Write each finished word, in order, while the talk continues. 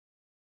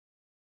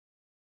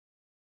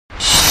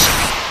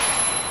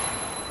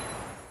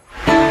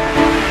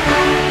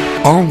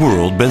Our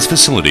world best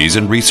facilities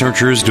and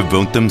researchers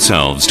devote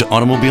themselves to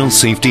automobile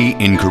safety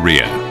in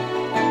Korea.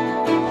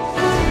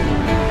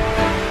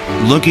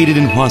 Located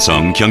in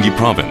Hwaseong, Gyeonggi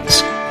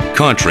Province,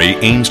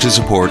 KNCAP aims to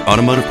support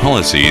automotive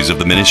policies of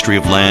the Ministry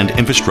of Land,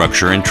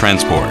 Infrastructure and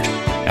Transport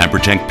and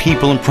protect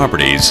people and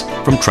properties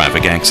from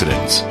traffic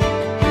accidents.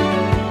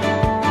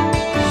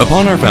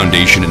 Upon our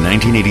foundation in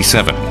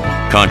 1987,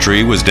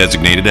 KNCAP was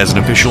designated as an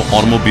official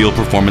automobile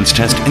performance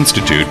test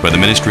institute by the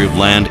Ministry of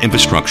Land,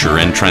 Infrastructure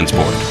and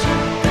Transport.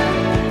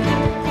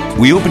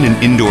 We opened in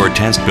indoor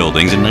test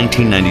buildings in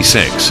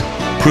 1996,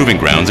 proving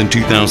grounds in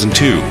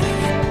 2002,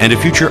 and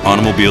a future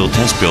automobile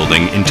test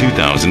building in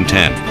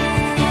 2010.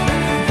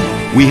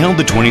 We held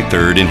the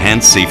 23rd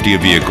Enhanced Safety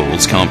of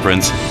Vehicles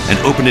Conference and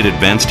opened at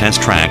Advanced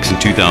Test Tracks in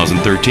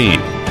 2013,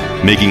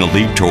 making a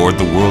leap toward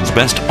the world's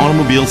best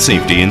automobile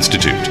safety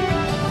institute.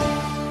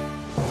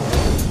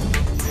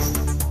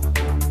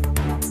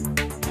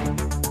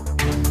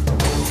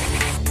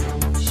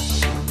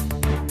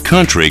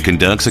 KNCAP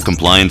conducts a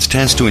compliance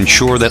test to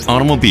ensure that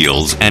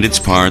automobiles and its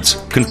parts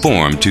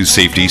conform to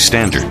safety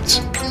standards.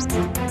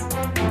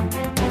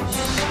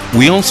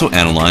 We also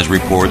analyze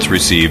reports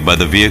received by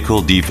the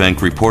Vehicle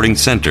Defect Reporting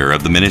Center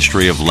of the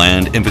Ministry of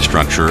Land,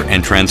 Infrastructure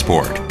and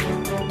Transport,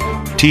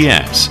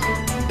 TS,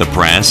 the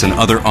press and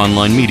other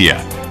online media,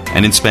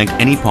 and inspect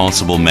any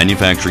possible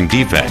manufacturing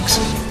defects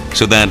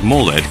so that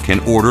MOLET can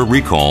order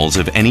recalls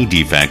if any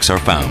defects are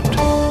found.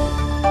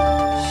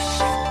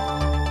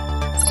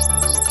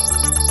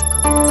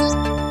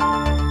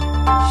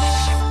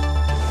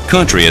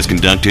 KNCAP has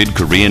conducted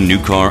Korean new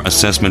car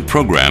assessment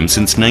program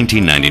since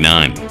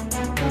 1999.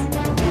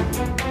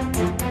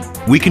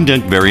 We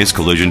conduct various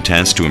collision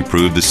tests to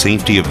improve the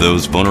safety of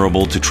those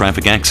vulnerable to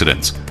traffic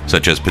accidents,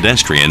 such as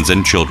pedestrians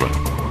and children.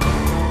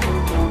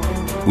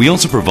 We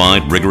also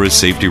provide rigorous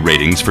safety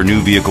ratings for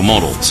new vehicle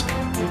models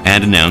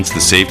and announce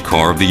the Safe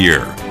Car of the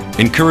Year,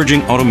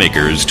 encouraging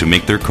automakers to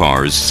make their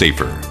cars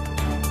safer.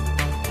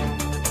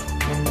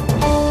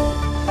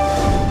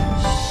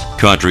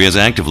 KNCAP has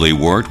actively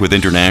worked with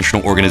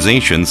international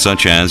organizations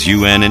such as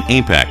UN and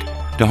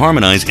APEC to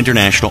harmonize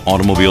international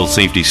automobile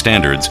safety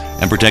standards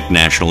and protect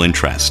national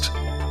interest.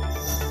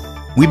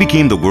 We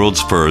became the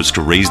world's first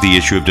to raise the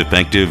issue of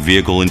defective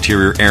vehicle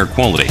interior air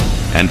quality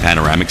and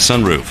panoramic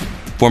sunroof,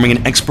 forming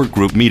an expert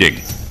group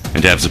meeting,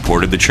 and have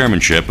supported the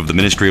chairmanship of the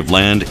Ministry of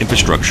Land,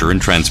 Infrastructure and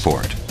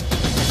Transport.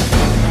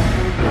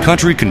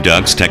 KNCAP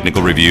conducts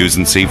technical reviews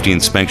and safety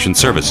inspection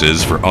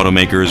services for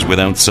automakers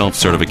without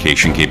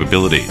self-certification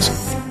capabilities.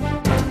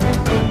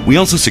 We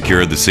also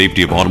secured the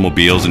safety of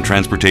automobiles and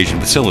transportation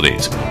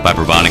facilities by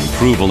providing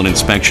approval and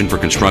inspection for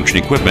construction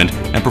equipment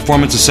and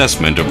performance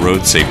assessment of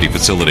road safety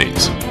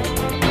facilities.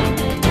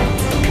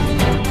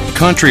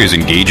 KNCAP is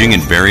engaging in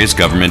various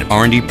government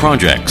R&D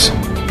projects,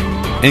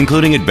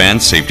 including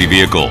Advanced Safety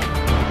Vehicle,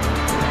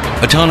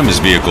 Autonomous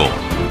Vehicle,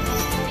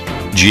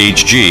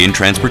 GHG in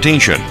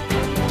Transportation,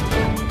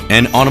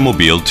 and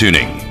Automobile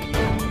Tuning.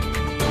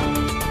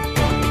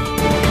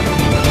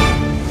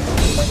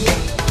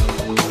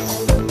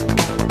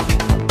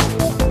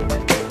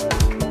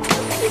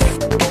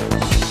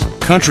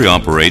 KNCAP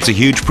operates a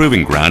huge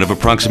proving ground of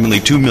approximately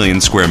 2 million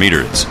square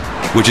meters,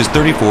 which is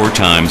 34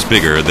 times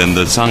bigger than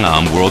the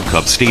Sangam World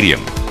Cup Stadium.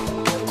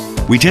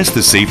 We test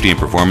the safety and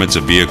performance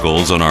of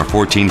vehicles on our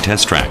 14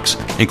 test tracks,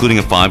 including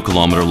a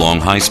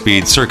 5-kilometer-long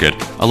high-speed circuit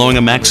allowing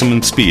a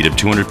maximum speed of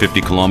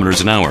 250 kilometers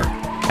an hour,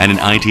 and an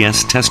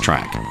ITS test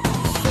track.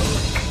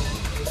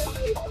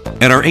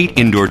 At our 8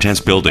 indoor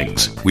test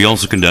buildings, we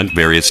also conduct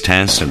various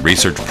tests and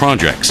research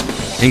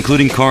projects,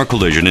 including car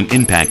collision and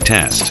impact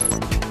test,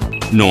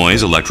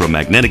 noise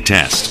electromagnetic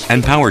test,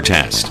 and power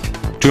test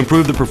to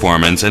improve the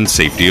performance and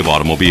safety of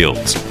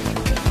automobiles.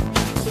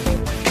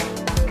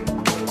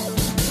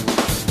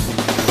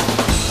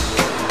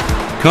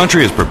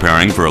 KNCAP is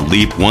preparing for a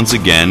leap once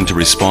again to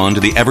respond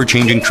to the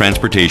ever-changing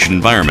transportation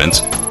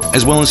environments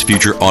as well as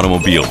future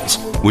automobiles,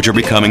 which are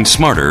becoming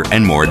smarter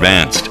and more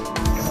advanced.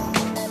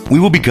 We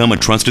will become a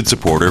trusted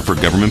supporter for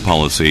government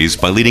policies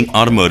by leading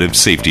automotive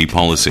safety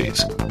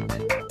policies.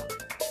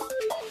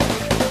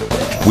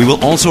 We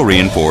will also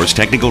reinforce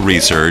technical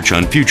research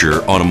on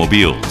future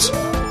automobiles.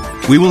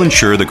 We will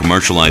ensure the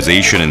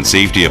commercialization and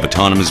safety of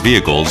autonomous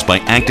vehicles by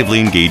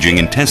actively engaging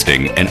in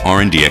testing and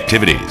R&D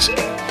activities.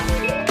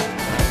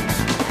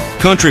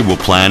 KNCAP will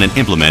plan and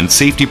implement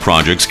safety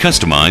projects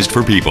customized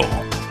for people.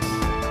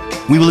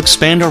 We will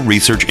expand our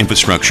research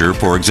infrastructure,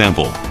 for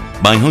example,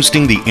 by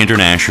hosting the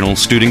International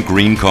Student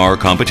Green Car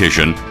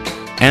Competition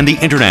and the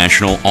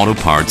International Auto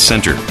Parts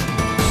Center.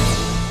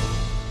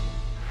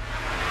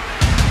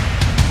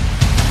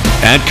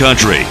 At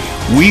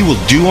KNCAP, we will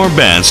do our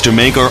best to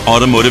make our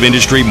automotive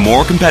industry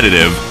more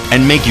competitive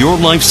and make your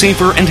life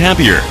safer and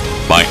happier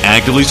by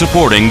actively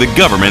supporting the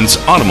government's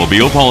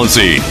automobile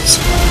policies.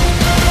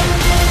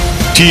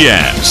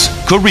 TS,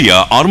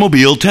 Korea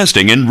Automobile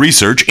Testing and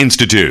Research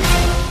Institute.